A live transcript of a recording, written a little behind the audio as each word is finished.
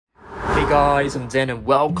guys, I'm Dan and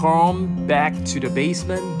welcome back to the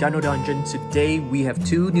basement Dino Dungeon. Today we have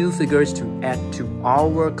two new figures to add to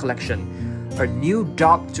our collection. A new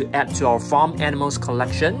dog to add to our farm animals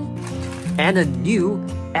collection, and a new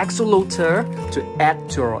Axolotl to add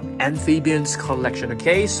to our Amphibians collection.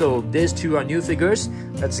 Okay, so these two are new figures.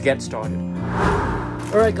 Let's get started.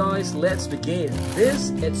 Alright guys, let's begin.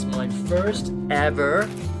 This is my first ever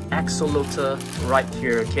Axolotl right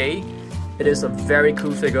here, okay? It is a very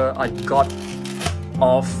cool figure I got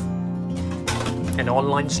off an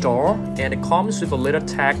online store, and it comes with a little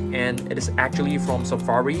tag, and it is actually from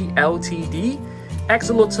Safari Ltd.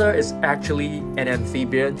 Axolotl is actually an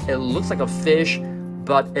amphibian. It looks like a fish,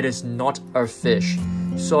 but it is not a fish.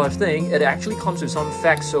 So I think it actually comes with some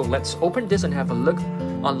facts, so let's open this and have a look.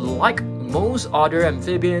 Unlike most other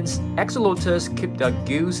amphibians, axolotls keep their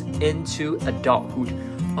gills into adulthood.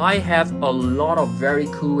 I have a lot of very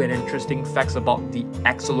cool and interesting facts about the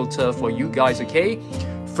axolotl for you guys, okay?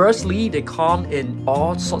 Firstly, they come in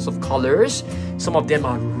all sorts of colors. Some of them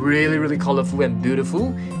are really colorful and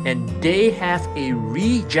beautiful, and they have a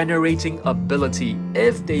regenerating ability.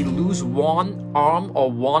 If they lose one arm or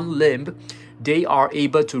one limb, they are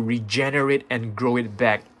able to regenerate and grow it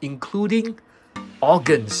back, including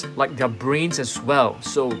organs like their brains as well.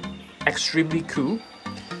 So extremely cool.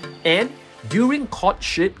 And during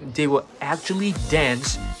courtship, they will actually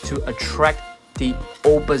dance to attract the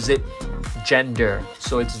opposite gender.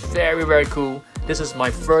 So it's very cool. This is my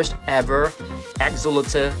first ever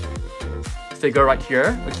axolotl figure right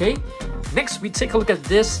here, okay? Next, we take a look at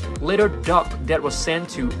this little duck that was sent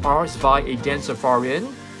to us by a Dan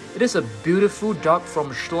Safarian. It is a beautiful duck from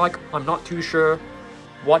Schleich. I'm not too sure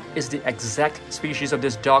what is the exact species of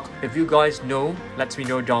this duck. If you guys know, let me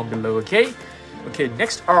know down below, okay? Okay,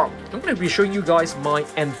 next up, I'm going to be showing you guys my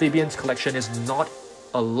amphibians collection. Is not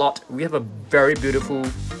a lot. We have a very beautiful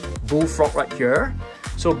bullfrog right here.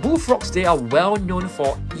 So bullfrogs, they are well known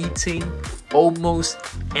for eating almost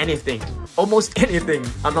anything. Almost anything.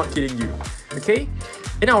 I'm not kidding you. Okay?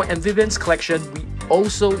 In our amphibians collection, we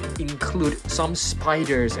also include some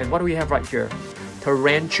spiders. And what do we have right here?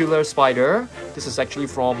 Tarantula spider. This is actually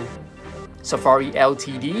from Safari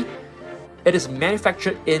Ltd. It is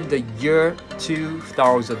manufactured in the year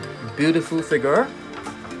 2000. Beautiful figure.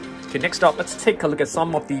 Okay, next up, let's take a look at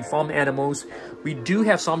some of the farm animals. We do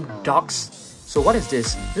have some ducks. So what is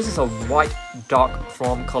this? This is a white duck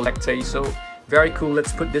from Collecte. So very cool.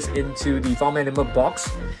 Let's put this into the farm animal box.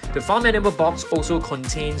 The farm animal box also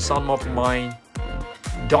contains some of my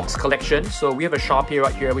dogs collection. So we have a Sharpie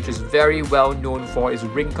right here, which is very well known for its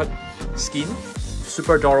wrinkled skin.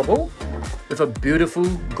 Super adorable. With a beautiful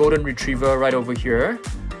golden retriever right over here.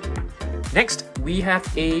 Next, we have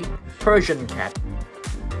a Persian cat,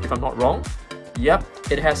 if I'm not wrong. Yep,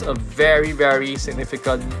 it has a very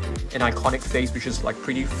significant and iconic face, which is like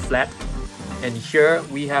pretty flat. And here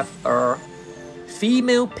we have a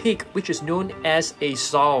female pig, which is known as a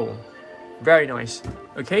sow. Very nice.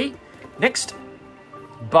 Okay, next,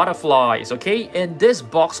 butterflies. Okay, in this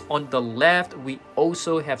box on the left, we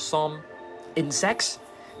also have some insects.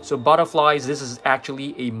 So butterflies, this is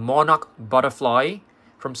actually a monarch butterfly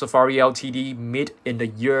from Safari Ltd, made in the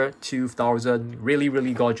year 2000.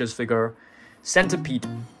 Really gorgeous figure. Centipede.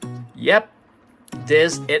 Yep,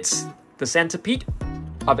 this it's the centipede.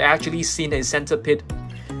 I've actually seen a centipede.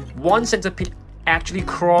 One centipede actually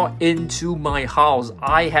crawled into my house.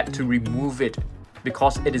 I had to remove it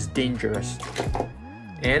because it is dangerous.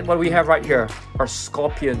 And what we have right here, our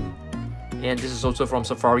scorpion. And this is also from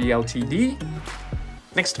Safari Ltd.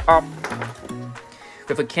 Next up, we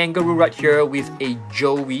have a kangaroo right here with a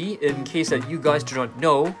joey. In case that you guys do not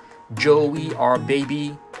know, joey are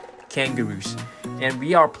baby kangaroos. And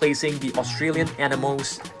we are placing the Australian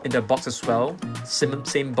animals in the box as well.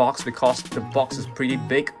 Same box because the box is pretty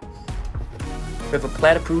big. We have a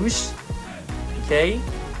platypus. Okay.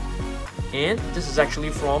 And this is actually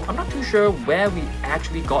from, I'm not too sure where we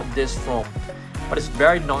actually got this from, but it's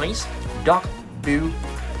very nice. Dark blue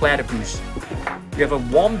platypus. We have a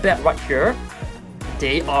wombat right here.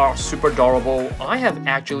 They are super adorable. I have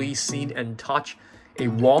actually seen and touched a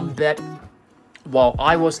wombat while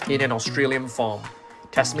I was in an Australian farm.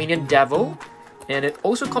 Tasmanian devil. And it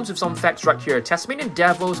also comes with some facts right here. Tasmanian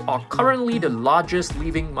devils are currently the largest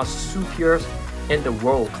living marsupials in the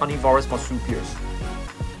world. Carnivorous marsupials.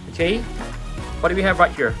 Okay, what do we have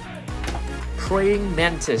right here? Praying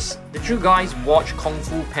mantis. Did you guys watch Kung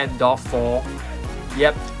Fu Panda 4?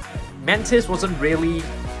 Yep. Mantis wasn't really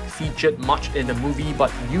featured much in the movie,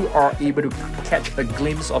 but you are able to catch a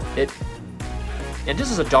glimpse of it. And this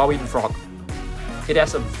is a Darwin frog. It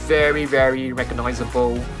has a very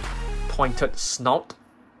recognizable pointed snout.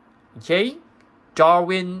 Okay,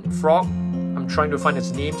 Darwin frog. I'm trying to find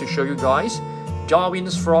its name to show you guys.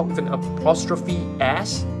 Darwin's frog with an apostrophe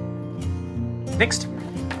S. Next,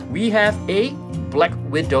 we have a black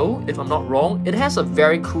widow, if I'm not wrong. It has a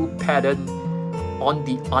very cool pattern on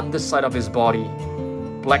the underside of his body.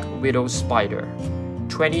 Black widow spider.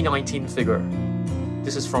 2019 figure.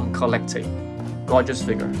 This is from Collecting. Gorgeous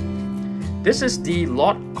figure. This is the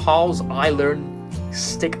Lord Howe's Island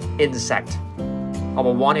stick insect.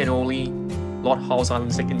 Our one and only Lord Howe's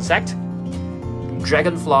Island stick insect.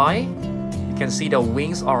 Dragonfly. You can see the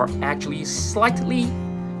wings are actually slightly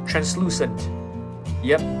translucent.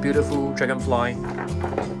 Yep, beautiful dragonfly.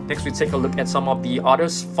 Next, we take a look at some of the other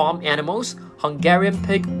farm animals. Hungarian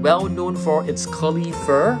pig, well known for its curly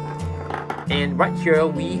fur. And right here,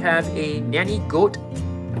 we have a nanny goat.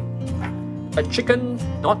 A chicken,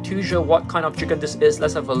 not too sure what kind of chicken this is.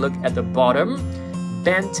 Let's have a look at the bottom.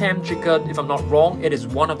 Bantam chicken, if I'm not wrong, it is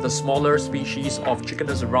one of the smaller species of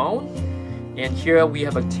chickens around. And here we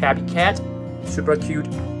have a tabby cat, super cute.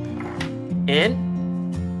 And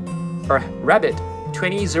a rabbit.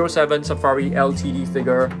 2007 Safari Ltd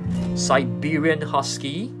figure, Siberian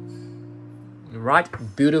Husky. Right,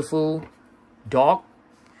 beautiful dog.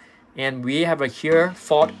 And we have a here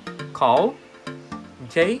fought cow.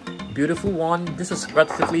 Okay, beautiful one. This is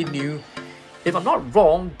relatively new. If I'm not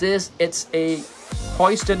wrong, this is a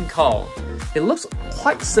Holstein cow. It looks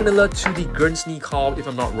quite similar to the Guernsey cow, if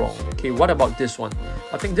I'm not wrong. Okay, what about this one?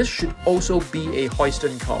 I think this should also be a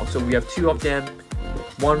Holstein cow. So we have two of them.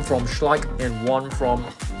 One from Schleich and one from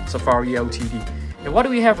Safari Ltd. And what do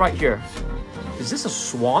we have right here? Is this a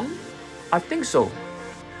swan? I think so.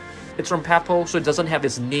 It's from Papel, so it doesn't have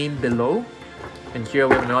its name below. And here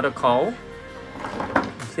we have another cow.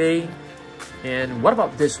 Okay. And what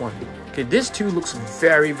about this one? Okay, this too looks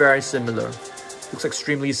very, very similar. Looks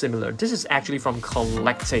extremely similar. This is actually from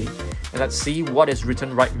Collecte. And let's see what is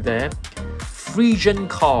written right there. Frisian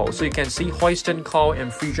cow. So you can see Holstein cow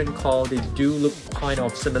and Frisian cow, they do look kind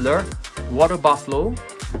of similar. Water buffalo,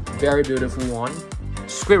 very beautiful one.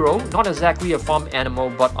 Squirrel, not exactly a farm animal,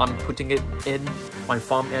 but I'm putting it in my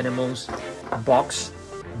farm animals box.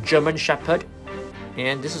 German Shepherd,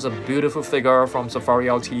 and this is a beautiful figure from Safari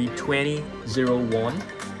LTD 2001.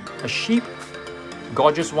 A sheep,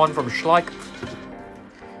 gorgeous one from Schleich.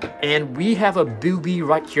 And we have a booby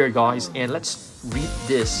right here, guys, and let's read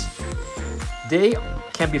this. They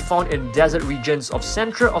can be found in desert regions of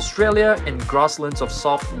Central Australia and grasslands of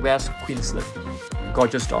southwest Queensland.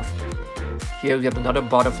 Gorgeous stuff. Here we have another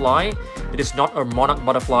butterfly. It is not a monarch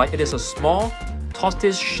butterfly. It is a small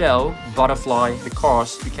tortoise shell butterfly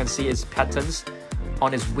because you can see its patterns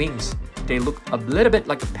on its wings. They look a little bit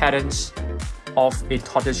like the patterns of a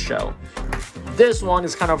tortoise shell. This one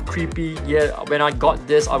is kind of creepy. Yeah, when I got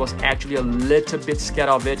this, I was actually a little bit scared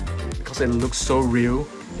of it because it looks so real.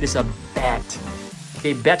 It is a bat.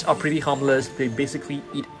 Okay, bats are pretty harmless. They basically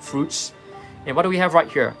eat fruits. And what do we have right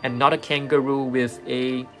here? Another kangaroo with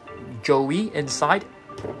a joey inside.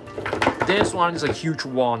 This one is a huge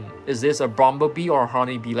one. Is this a bumblebee or a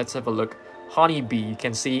honeybee? Let's have a look. Honeybee. You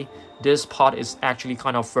can see this part is actually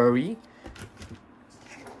kind of furry.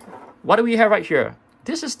 What do we have right here?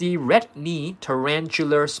 This is the red knee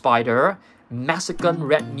tarantula spider. Mexican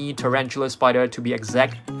red knee tarantula spider to be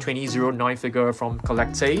exact. 2009 figure from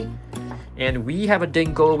Collecte. And we have a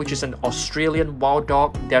dingo, which is an Australian wild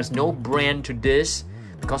dog. There's no brand to this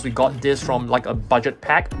because we got this from like a budget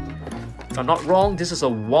pack. If I'm not wrong, this is a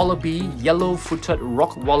wallaby, yellow-footed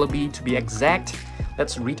rock wallaby to be exact.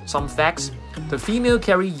 Let's read some facts. The female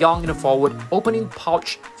carry young in a forward opening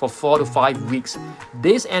pouch for 4 to 5 weeks.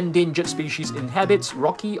 This endangered species inhabits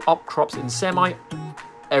rocky outcrops in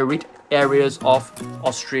semi-arid areas of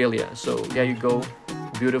Australia. So there you go,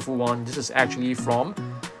 beautiful one. This is actually from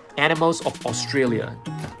Animals of Australia.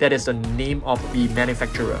 That is the name of the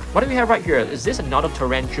manufacturer. What do we have right here? Is this another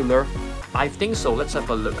tarantula? I think so. Let's have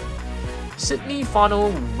a look. Sydney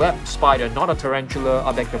funnel web spider, not a tarantula,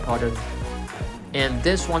 I beg your pardon. And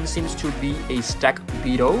this one seems to be a stag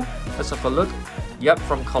beetle. Let's have a look. Yep,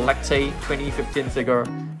 from Collecte 2015 figure.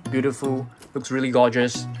 Beautiful, looks really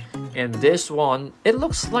gorgeous. And this one, it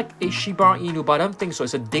looks like a Shiba Inu, but I don't think so.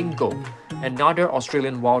 It's a dingo. Another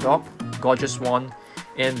Australian wild dog. Gorgeous one.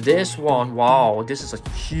 And this one, wow, this is a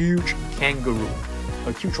huge kangaroo.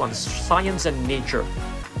 A huge one. Science and Nature.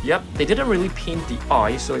 Yep, they didn't really paint the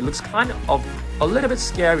eye, so it looks kind of a little bit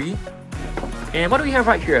scary. And what do we have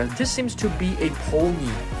right here? This seems to be a pony.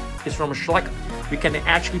 It's from Schleich. We can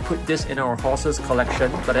actually put this in our horses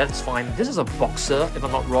collection, but that's fine. This is a boxer, if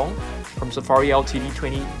I'm not wrong, from Safari LTD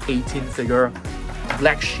 2018 figure.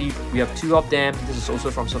 black sheep. We have two of them. This is also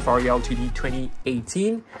from Safari Ltd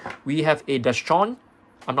 2018. We have a Dachshund.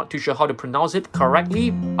 I'm not too sure how to pronounce it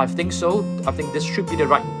correctly. I think so. I think this should be the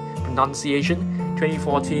right pronunciation.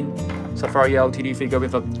 2014 Safari Ltd figure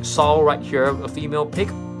with a sow right here, a female pig.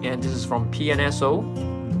 And this is from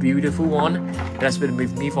PNSO. Beautiful one. It has been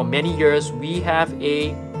with me for many years. We have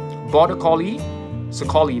a Border Collie. It's a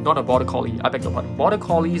collie, not a Border Collie. I beg your pardon. Border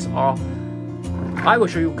Collies are... I will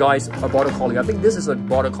show you guys a Border Collie. I think this is a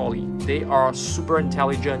Border Collie. They are super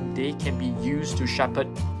intelligent. They can be used to shepherd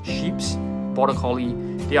sheep. Border Collie.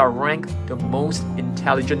 They are ranked the most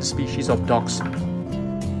intelligent species of dogs.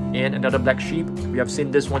 And another black sheep. We have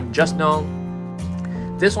seen this one just now.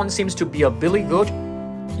 This one seems to be a billy goat.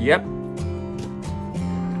 Yep.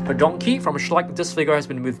 A donkey from Schleich. This figure has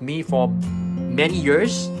been with me for many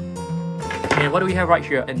years. And what do we have right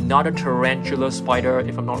here? Another tarantula spider,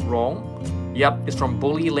 if I'm not wrong. Yep, it's from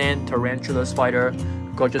Bully Land Tarantula Spider.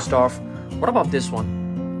 Gorgeous stuff. What about this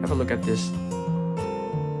one? Have a look at this.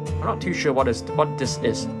 I'm not too sure what this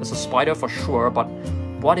is. It's a spider for sure, but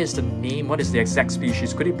what is the name? What is the exact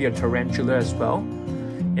species? Could it be a tarantula as well?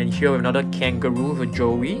 And here we have another kangaroo with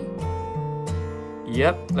Joey.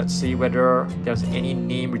 Yep, let's see whether there's any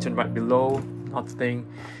name written right below. Nothing.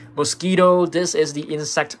 Mosquito, this is the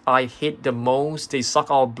insect I hate the most. They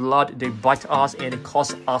suck our blood, they bite us, and it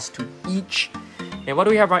causes us to itch. And what do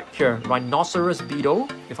we have right here? Rhinoceros beetle,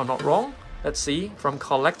 if I'm not wrong. Let's see, from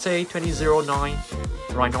Collecte 2009.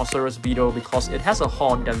 Rhinoceros beetle, because it has a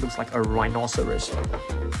horn that looks like a rhinoceros.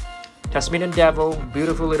 Tasmanian devil,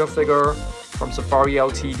 beautiful little figure from Safari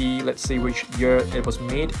Ltd. Let's see which year it was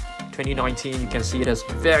made. 2019. You can see it has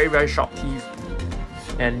very, very sharp teeth.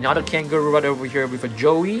 And another kangaroo right over here with a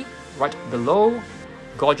Joey right below.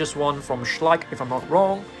 Gorgeous one from Schleich, if I'm not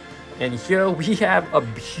wrong. And here we have a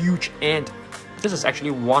huge ant. This is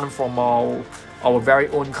actually one from our very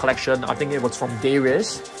own collection. I think it was from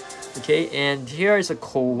Darius. Okay, and here is a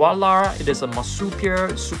koala. It is a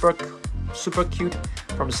marsupial, super cute,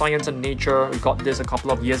 from Science and Nature. We got this a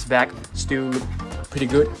couple of years back. Still look pretty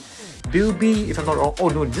good. Bilby, if I'm not wrong. Oh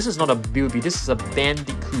no, this is not a bilby. This is a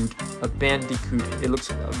bandicoot. A bandicoot. It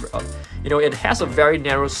looks, you know, it has a very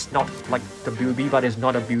narrow snout like the bilby, but it's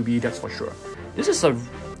not a bilby, that's for sure. This is a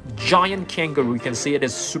giant kangaroo. You can see it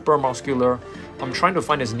is super muscular. I'm trying to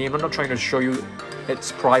find his name. I'm not trying to show you.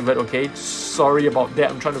 It's private, okay? Sorry about that.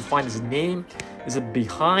 I'm trying to find his name. Is it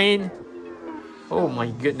behind? Oh my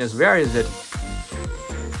goodness, where is it?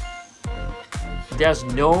 There's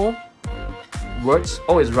no words.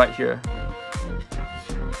 Oh, it's right here.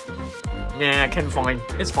 Nah, I can't find.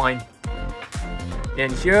 It's fine.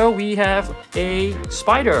 And here we have a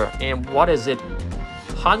spider. And what is it?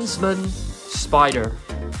 Huntsman spider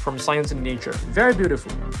from Science and Nature. Very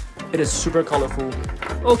beautiful. It is super colorful.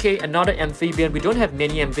 Okay, another amphibian. We don't have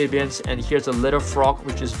many amphibians. And here's a little frog,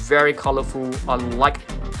 which is very colorful. I like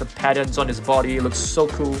the patterns on his body. It looks so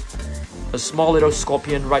cool. A small little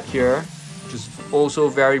scorpion right here, which is also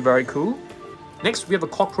very, very cool. Next, we have a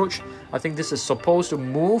cockroach. I think this is supposed to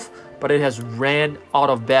move, but it has ran out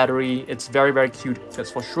of battery. It's very, very cute, that's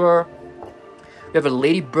for sure. We have a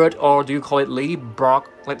ladybird, or do you call it ladybug?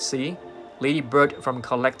 Let's see. Ladybird from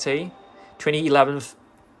Collecte.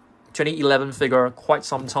 2011 figure, quite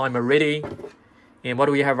some time already. And what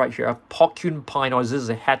do we have right here? A porcupine, or is this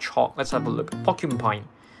a hedgehog? Let's have a look. Porcupine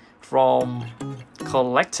from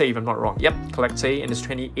Collecte, if I'm not wrong. Yep, Collecte, and it's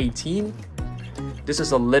 2018. This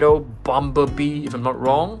is a little Bumblebee, if I'm not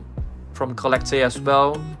wrong, from Collecte as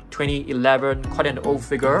well. 2011, quite an old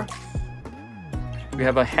figure. We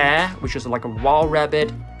have a hare, which is like a wild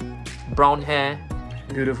rabbit. Brown hair,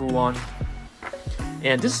 beautiful one.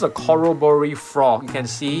 And this is a corroboree frog. You can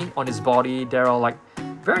see on his body, there are like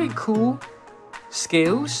very cool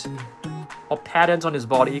scales or patterns on his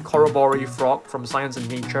body. Corroboree frog from Science and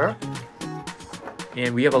Nature.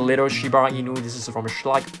 And we have a little Shiba Inu. This is from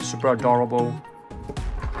Schleich, super adorable.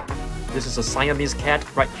 This is a Siamese cat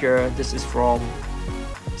right here. This is from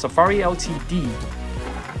Safari Ltd.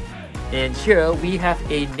 And here we have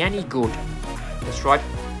a nanny goat. That's right,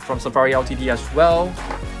 from Safari Ltd as well.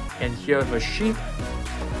 And here we have a sheep.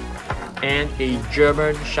 And a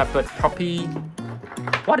German Shepherd puppy.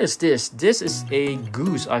 What is this? This is a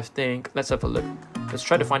goose, I think. Let's have a look. Let's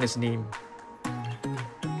try to find his name.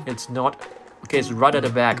 It's not... Okay, it's right at the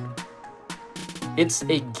back. It's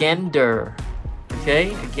a gander.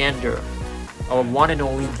 Okay, a gander. Our one and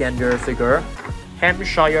only gander figure.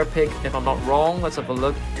 Hampshire pig, if I'm not wrong. Let's have a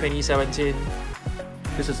look. 2017.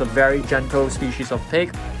 This is a very gentle species of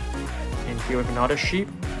pig. And here we have another sheep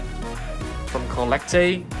from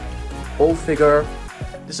Collecte. Old figure.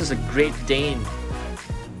 This is a Great Dane.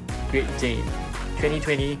 Great Dane.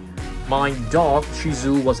 2020, my dog Shih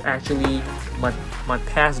Tzu was actually my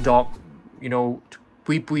past dog, you know,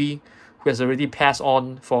 Pui Pui, who has already passed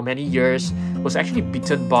on for many years, was actually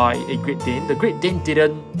bitten by a Great Dane. The Great Dane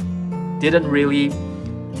didn't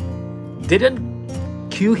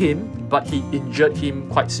kill him, but he injured him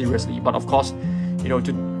quite seriously. But of course, you know,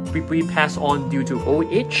 Pui Pui passed on due to old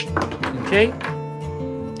age. Okay.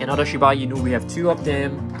 Another Shiba Inu, we have two of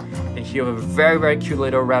them. And here we have a very cute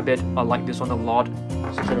little rabbit. I like this one a lot.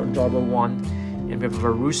 Such an adorable one. And we have a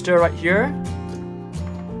rooster right here.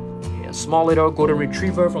 A small little golden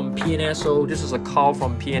retriever from PNSO. This is a cow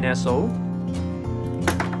from PNSO.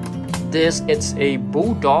 This is a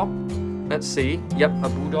bulldog. Let's see. Yep, a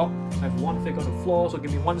bulldog. I have one figure on the floor, so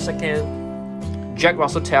give me 1 second. Jack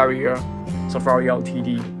Russell Terrier, Safari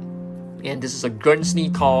Ltd. And this is a Guernsey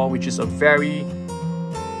cow, which is a very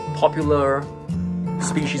popular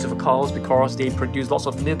species of cows because they produce lots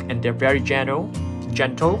of milk and they're very gentle.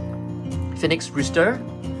 Phoenix rooster,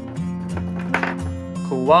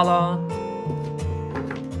 koala.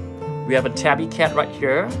 We have a tabby cat right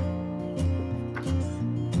here.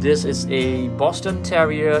 This is a Boston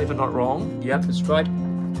Terrier, if I'm not wrong. Yep, that's right.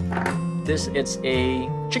 This is a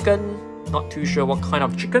chicken. Not too sure what kind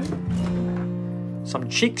of chicken. Some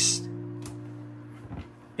chicks.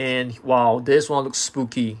 And wow, this one looks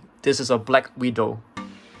spooky. This is a black widow.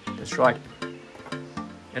 That's right.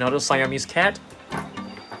 Another Siamese cat.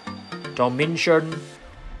 Dalmatian.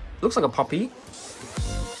 Looks like a puppy.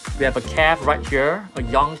 We have a calf right here. A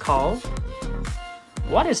young cow.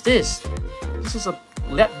 What is this? This is a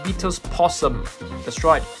lead-beetle possum. That's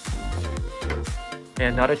right.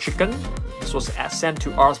 And another chicken. This was sent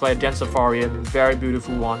to us by a Dansafarian. Very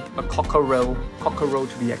beautiful one. A cockerel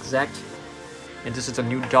to be exact. And this is a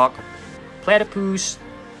new dog. Platypus.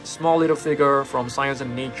 Small little figure from Science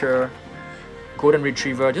and Nature. Golden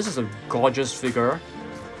Retriever. This is a gorgeous figure.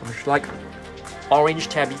 Like orange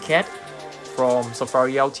tabby cat from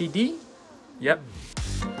Safari Ltd. Yep.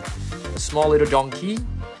 A small little donkey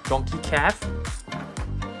calf.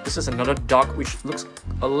 This is another dog which looks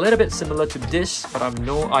a little bit similar to this, but I have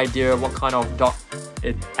no idea what kind of dog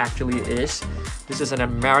it actually is. This is an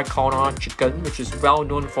Americana chicken, which is well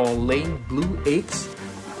known for laying blue eggs.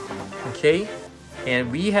 Okay.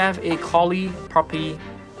 And we have a collie puppy,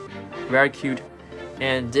 very cute.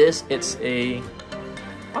 And this is a,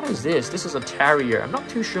 what is this? This is a terrier. I'm not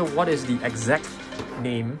too sure what is the exact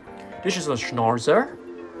name. This is a schnauzer,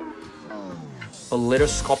 a little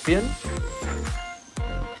scorpion,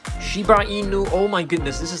 Shiba Inu. Oh my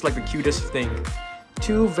goodness, this is like the cutest thing.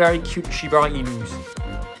 Two very cute Shiba Inus.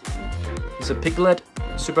 It's a piglet,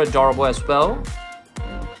 super adorable as well.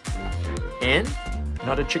 And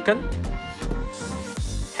another chicken.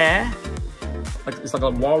 Hare, it's like a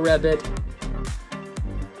wall rabbit,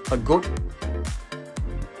 a goat,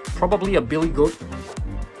 probably a billy goat,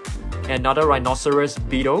 another rhinoceros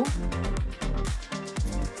beetle,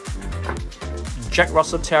 Jack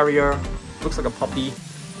Russell Terrier, looks like a puppy.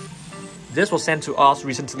 This was sent to us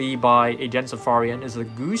recently by a Dansafarian. It's a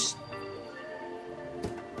goose,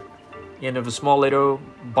 and of a small little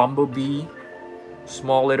bumblebee,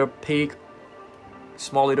 small little pig,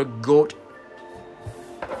 small little goat.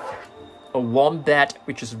 A wombat,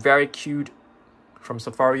 which is very cute, from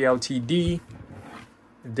Safari Ltd.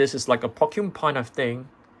 This is like a porcupine, I think.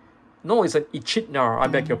 No, it's an echidna, I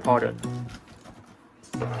beg your pardon.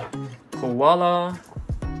 Koala,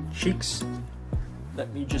 chicks.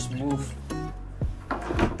 Let me just move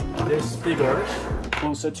this figure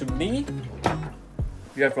closer to me.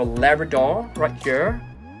 You have a Labrador right here.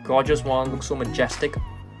 Gorgeous one, looks so majestic.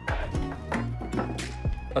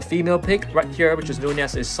 A female pig right here, which is known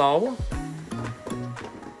as a sow.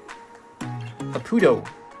 A poodle.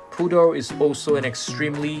 Poodle is also an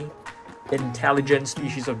extremely intelligent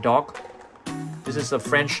species of dog. This is a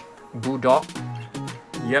French bulldog.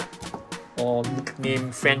 Yep. Or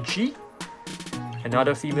nicknamed Frenchie.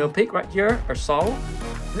 Another female pig right here, a sow.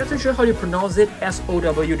 I'm not too sure how you pronounce it.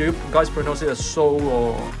 S-O-W. Do you guys pronounce it as sow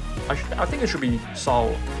or... I think it should be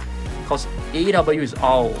sow. Because A-W is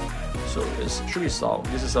owl. So it should be sow.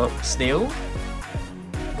 This is a snail.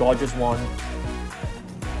 Gorgeous one.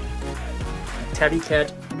 Tabby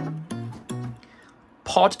cat.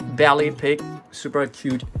 Pot belly pig. Super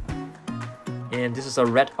cute. And this is a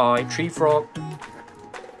red eye tree frog.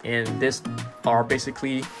 And these are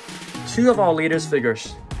basically two of our latest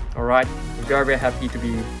figures. Alright, I'm very happy to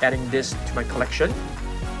be adding this to my collection.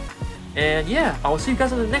 And yeah, I'll see you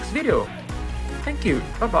guys in the next video. Thank you.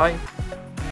 Bye bye.